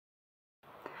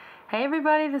Hey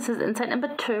everybody, this is insight number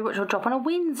 2, which will drop on a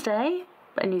Wednesday,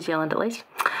 in New Zealand at least,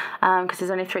 because there's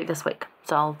only 3 this week.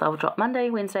 So they'll drop Monday,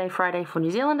 Wednesday, Friday for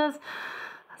New Zealanders.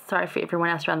 Sorry for everyone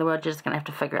else around the world, you're just going to have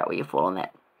to figure out where you fall on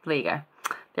that. There you go.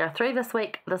 There are 3 this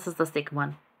week, this is the second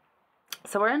one.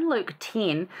 So we're in Luke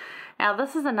 10. Now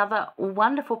this is another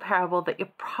wonderful parable that you're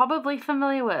probably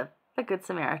familiar with, the Good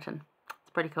Samaritan.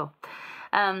 It's pretty cool.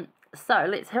 So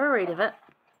let's have a read of it.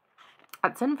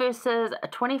 It's in verses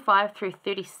 25 through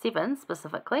 37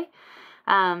 specifically.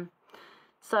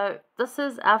 So this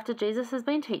is after Jesus has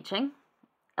been teaching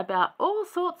about all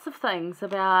sorts of things,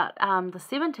 about the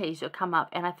 70s you'll come up,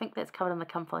 and I think that's covered in the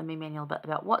Come Follow Me manual, but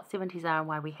about what 70s are and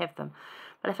why we have them.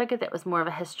 But I figured that was more of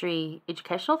a history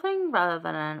educational thing rather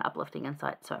than an uplifting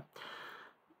insight. So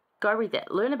go read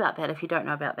that, learn about that if you don't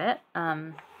know about that.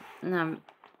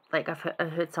 Like I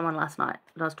heard someone last night,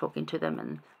 and I was talking to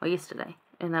them, or yesterday,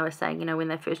 and they were saying, when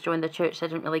they first joined the church, they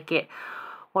didn't really get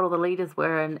what all the leaders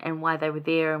were and why they were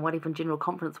there and what even General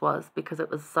Conference was, because it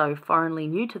was so foreignly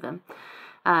new to them.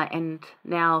 And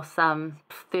now some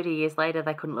 30 years later,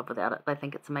 they couldn't live without it. They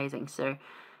think it's amazing. So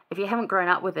if you haven't grown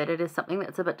up with it, it is something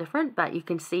that's a bit different, but you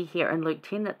can see here in Luke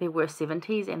 10 that there were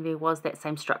 70s and there was that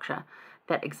same structure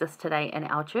that exists today in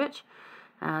our church.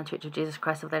 Church of Jesus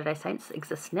Christ of Latter-day Saints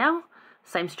exists now.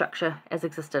 Same structure as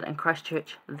existed in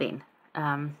Christchurch then,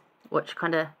 which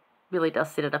kind of really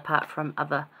does set it apart from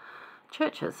other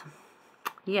churches.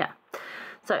 Yeah,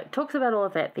 so it talks about all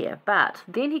of that there, but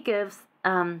then he gives,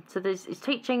 he's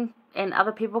teaching and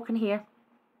other people can hear.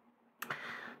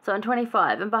 So in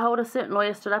 25, and behold, a certain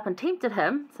lawyer stood up and tempted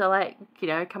him. So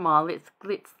come on, let's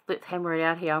hammer it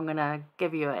out here. I'm going to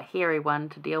give you a hairy one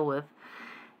to deal with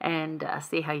and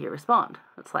see how you respond.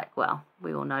 It's like, well,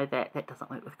 we all know that doesn't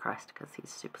work with Christ because he's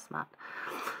super smart.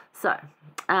 So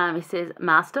he says,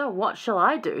 Master, what shall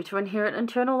I do to inherit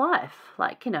eternal life? Do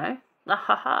I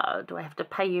have to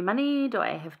pay you money? Do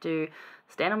I have to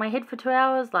stand on my head for 2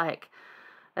 hours? Like,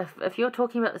 if you're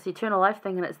talking about this eternal life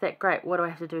thing and it's that great, what do I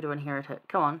have to do to inherit it?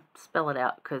 Come on, spell it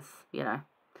out, because,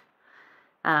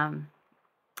 And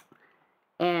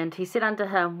he said unto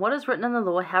him, What is written in the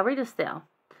law? How readest thou?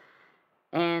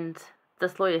 And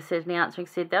this lawyer said, and answering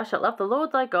said, Thou shalt love the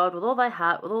Lord thy God with all thy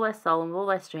heart, with all thy soul, and with all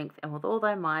thy strength, and with all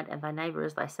thy mind, and thy neighbour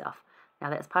as thyself. Now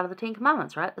that's part of the 10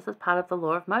 Commandments, right? This is part of the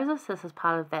law of Moses. This is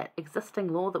part of that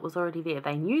existing law that was already there.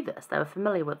 They knew this. They were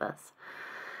familiar with this.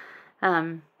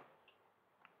 And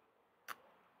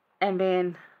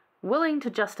then, willing to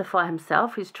justify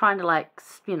himself, he's trying to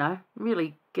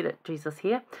really get at Jesus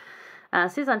here,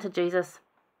 says unto Jesus,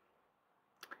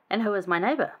 And who is my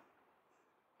neighbour?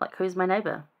 Who's my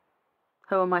neighbour?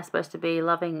 Who am I supposed to be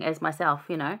loving as myself,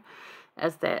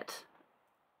 Is that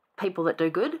people that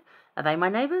do good? Are they my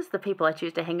neighbours? The people I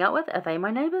choose to hang out with, are they my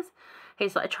neighbours?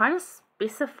 He's trying to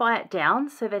specify it down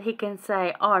so that he can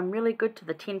say, I'm really good to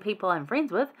the 10 people I'm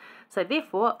friends with, so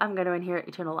therefore I'm going to inherit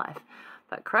eternal life.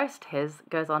 But Christ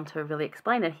goes on to really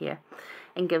explain it here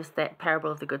and gives that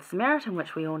parable of the Good Samaritan,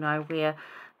 which we all know, where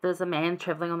there's a man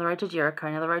travelling on the road to Jericho.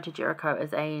 Now, the road to Jericho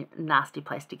is a nasty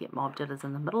place to get mobbed. It is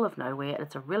in the middle of nowhere.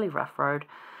 It's a really rough road.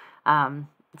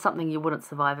 Something you wouldn't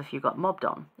survive if you got mobbed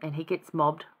on. And he gets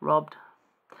mobbed, robbed.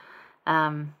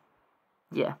 Sad.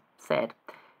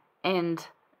 And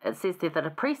it says there that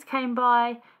a priest came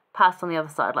by, passed on the other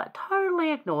side,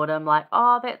 totally ignored him,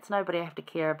 that's nobody I have to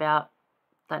care about.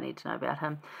 Don't need to know about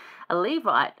him. A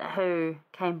Levite who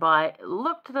came by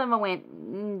looked at him and went,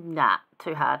 nah,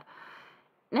 too hard.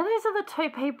 Now, these are the 2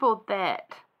 people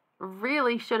that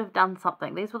really should have done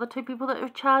something. These were the 2 people that were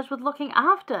charged with looking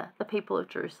after the people of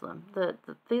Jerusalem.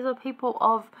 These are people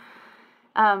of,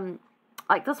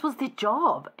 this was their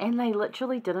job, and they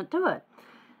literally didn't do it.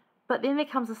 But then there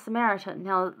comes a Samaritan.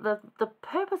 Now, the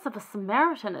purpose of a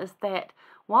Samaritan is that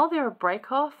while they're a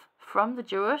break-off from the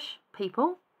Jewish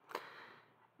people,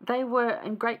 they were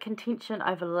in great contention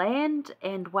over land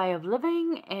and way of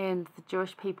living, and the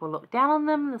Jewish people looked down on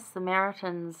them. The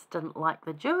Samaritans didn't like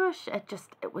the Jewish. It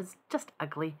was just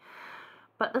ugly.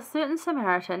 But the certain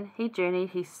Samaritan, he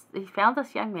journeyed, he found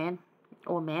this young man,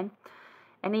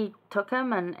 and he took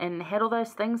him and had all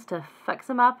those things to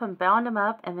fix him up and bound him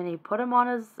up, and then he put him on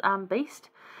his beast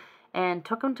and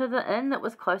took him to the inn that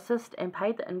was closest and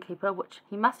paid the innkeeper, which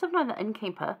he must have known the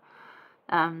innkeeper.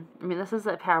 This is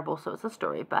a parable, so it's a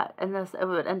story, but in this, it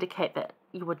would indicate that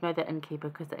you would know the innkeeper,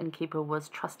 because the innkeeper was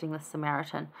trusting the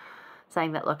Samaritan,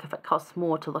 saying that, look, if it costs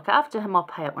more to look after him, I'll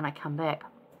pay it when I come back.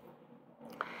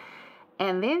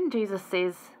 And then Jesus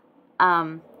says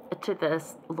to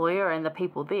this lawyer and the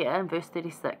people there, in verse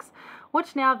 36,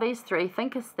 Which now these 3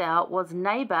 thinkest thou was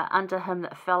neighbour unto him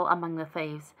that fell among the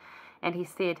thieves? And he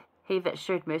said, he that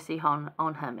shewed mercy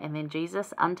on him. And then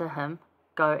Jesus unto him,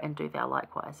 go and do thou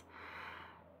likewise.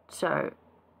 So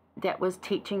that was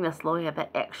teaching this lawyer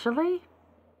that actually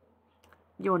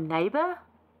your neighbour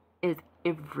is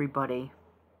everybody.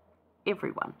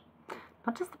 Everyone.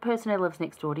 Not just the person who lives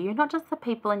next door to you, not just the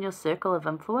people in your circle of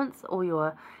influence or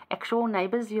your actual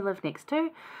neighbours you live next to,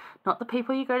 not the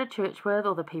people you go to church with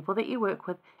or the people that you work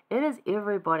with. It is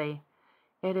everybody.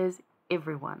 It is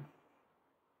everyone.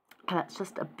 And it's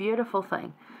just a beautiful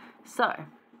thing. So,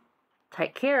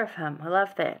 take care of him. I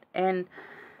love that. And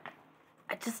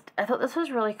I thought this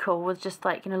was really cool, with just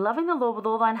like, loving the Lord with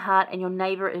all thine heart and your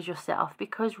neighbour as yourself.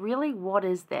 Because really, what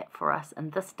is that for us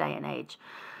in this day and age?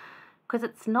 Because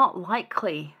it's not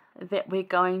likely that we're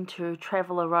going to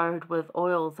travel a road with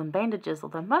oils and bandages,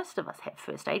 although most of us have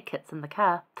first aid kits in the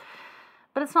car.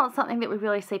 But it's not something that we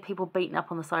really see people beaten up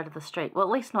on the side of the street. Well,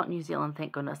 at least not New Zealand,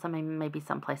 thank goodness. I mean, maybe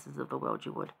some places of the world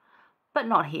you would. But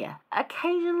not here.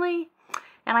 Occasionally,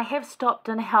 and I have stopped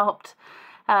and helped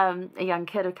a young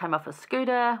kid who came off a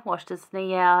scooter, washed his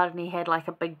knee out, and he had like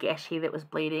a big gash here that was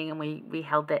bleeding, and we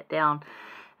held that down.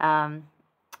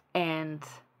 And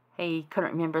he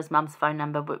couldn't remember his mum's phone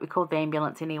number, but we called the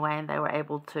ambulance anyway, and they were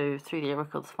able to, through their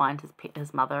records, find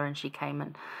his mother, and she came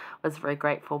and was very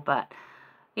grateful. But,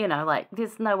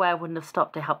 there's no way I wouldn't have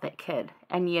stopped to help that kid.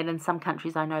 And yet in some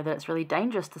countries I know that it's really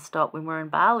dangerous to stop. When we were in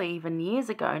Bali, even years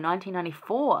ago,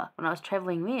 1994, when I was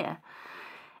travelling there,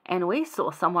 and we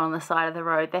saw someone on the side of the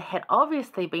road that had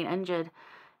obviously been injured,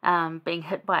 being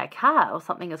hit by a car or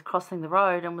something, is crossing the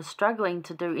road and was struggling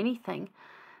to do anything.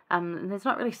 And there's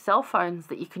not really cell phones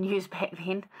that you can use back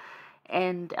then.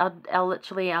 And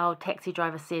our taxi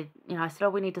driver said, I said, oh,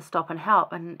 we need to stop and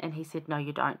help. And he said, no,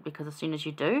 you don't, because as soon as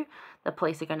you do, the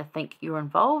police are going to think you're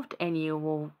involved and you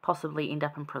will possibly end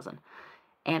up in prison.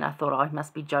 And I thought, oh, I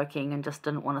must be joking, and just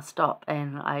didn't want to stop.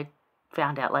 And I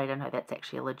found out later, no, that's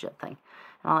actually a legit thing.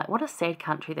 And I'm like, what a sad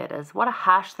country that is. What a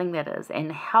harsh thing that is.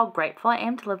 And how grateful I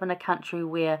am to live in a country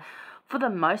where, for the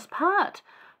most part,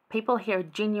 people here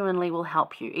genuinely will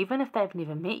help you. Even if they've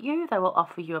never met you, they will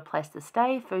offer you a place to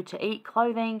stay, food to eat,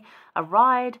 clothing, a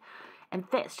ride. And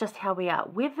that's just how we are.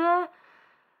 Whether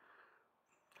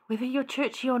you're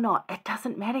churchy or not, it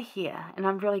doesn't matter here. And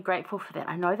I'm really grateful for that.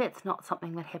 I know that's not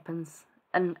something that happens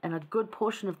in a good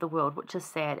portion of the world, which is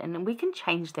sad. And we can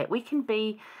change that. We can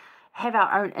have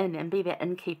our own inn and be that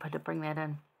innkeeper to bring that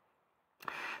in.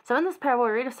 So in this parable,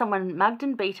 we read of someone mugged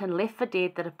and beaten, left for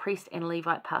dead, that a priest and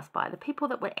Levite passed by. The people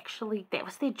that were actually, that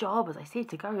was their job, as I said,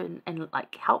 to go and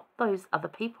help those other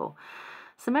people.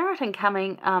 Samaritan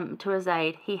coming to his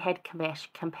aid, he had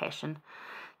compassion.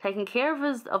 Taking care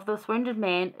of this wounded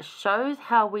man shows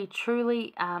how we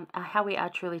are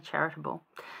truly charitable.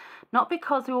 Not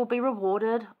because we will be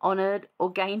rewarded, honoured,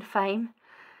 or gain fame.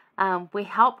 We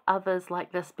help others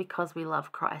like this because we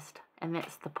love Christ, and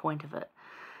that's the point of it.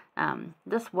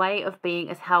 This way of being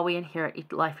is how we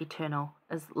inherit life eternal,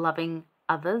 is loving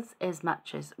others as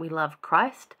much as we love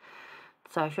Christ.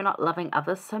 So if you're not loving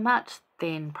others so much,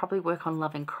 then probably work on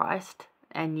loving Christ,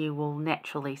 and you will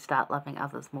naturally start loving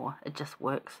others more. It just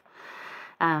works.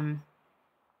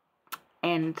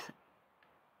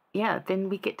 Then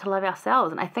we get to love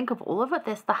ourselves. And I think of all of it,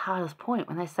 that's the hardest point.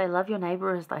 When they say love your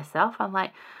neighbour as thyself, I'm like,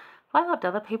 if I loved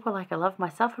other people like I love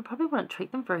myself, I probably wouldn't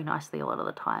treat them very nicely a lot of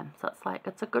the time. So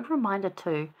it's a good reminder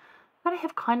too. We've got to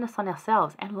have kindness on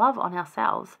ourselves and love on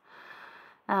ourselves.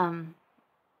 Love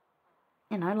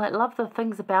the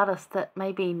things about us that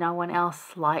maybe no one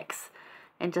else likes,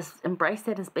 and just embrace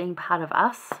that as being part of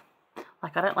us.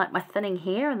 Like, I don't like my thinning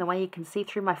hair and the way you can see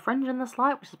through my fringe in this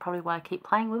light, which is probably why I keep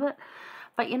playing with it.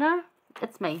 But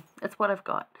it's me. It's what I've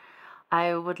got.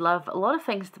 I would love a lot of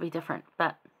things to be different,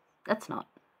 but it's not.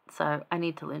 So I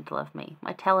need to learn to love me.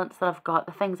 My talents that I've got,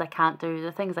 the things I can't do,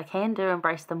 the things I can do,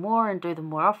 embrace them more and do them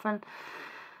more often.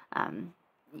 And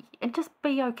just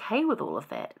be okay with all of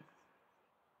that.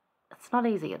 It's not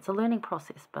easy. It's a learning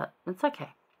process, but it's okay.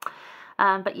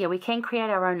 We can create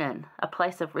our own inn, a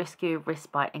place of rescue,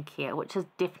 respite and care, which is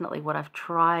definitely what I've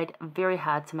tried very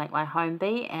hard to make my home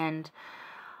be. And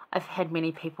I've had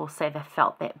many people say they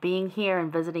felt that being here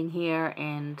and visiting here,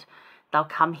 and they'll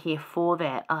come here for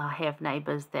that. I have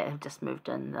neighbours that have just moved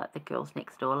in, the girls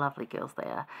next door, lovely girls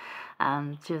there.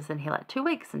 She was in here 2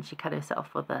 weeks, and she cut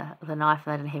herself with a knife,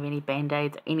 and they didn't have any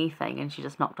band-aids or anything, and she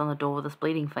just knocked on the door with this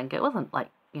bleeding finger. It wasn't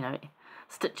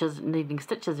needing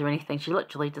stitches or anything. She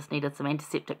literally just needed some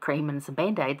antiseptic cream and some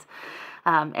band-aids,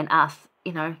 and asked,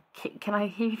 can I,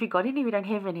 have you got any? We don't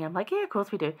have any. I'm like, yeah, of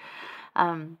course we do.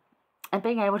 And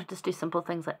being able to just do simple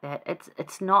things like that,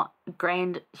 it's not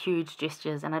grand, huge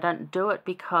gestures, and I don't do it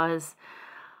because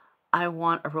I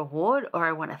want a reward, or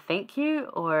I want a thank you,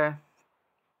 or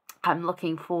I'm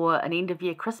looking for an end of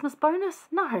year Christmas bonus.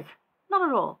 No, not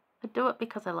at all. I do it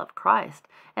because I love Christ.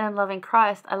 And in loving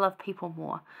Christ, I love people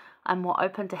more. I'm more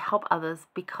open to help others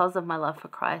because of my love for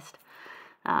Christ.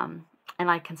 And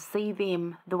I can see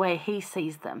them the way He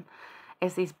sees them,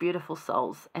 as these beautiful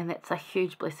souls. And that's a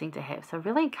huge blessing to have. So I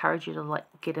really encourage you to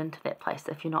get into that place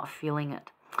if you're not feeling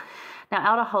it. Now,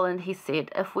 out of Holland, he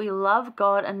said, if we love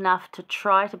God enough to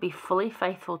try to be fully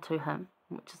faithful to Him,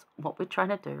 which is what we're trying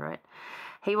to do, right?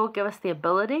 He will give us the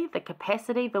ability, the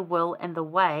capacity, the will, and the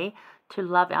way to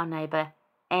love our neighbour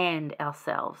and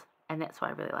ourselves. And that's why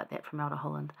I really like that from Elder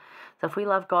Holland. So if we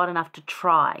love God enough to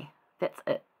try, that's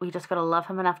it. We just got to love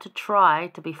Him enough to try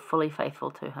to be fully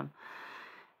faithful to Him.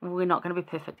 We're not going to be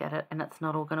perfect at it, and it's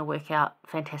not all going to work out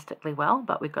fantastically well,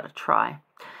 but we've got to try.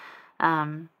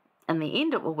 In the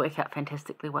end, it will work out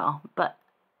fantastically well, but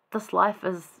this life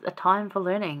is a time for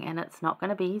learning, and it's not going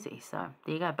to be easy. So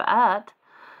there you go. But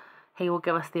He will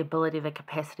give us the ability, the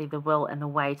capacity, the will, and the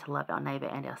way to love our neighbour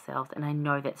and ourselves. And I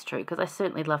know that's true, because I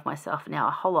certainly love myself now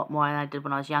a whole lot more than I did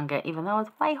when I was younger, even though I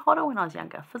was way hotter when I was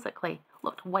younger. Physically,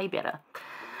 looked way better.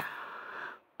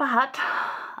 But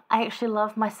I actually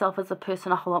love myself as a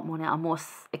person a whole lot more now. I'm more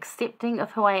accepting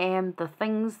of who I am, the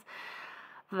things,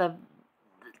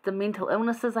 the mental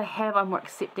illnesses I have, I'm more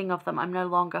accepting of them. I'm no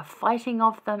longer fighting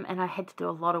of them, and I had to do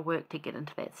a lot of work to get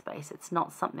into that space. It's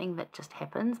not something that just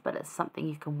happens, but it's something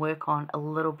you can work on a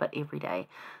little bit every day.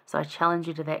 So I challenge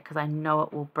you to that, because I know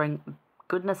it will bring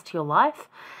goodness to your life.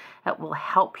 It will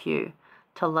help you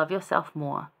to love yourself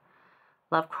more.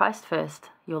 Love Christ first,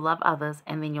 you'll love others,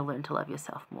 and then you'll learn to love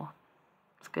yourself more.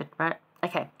 It's good, right?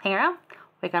 Okay, hang around.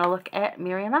 We're going to look at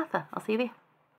Mary and Martha. I'll see you there.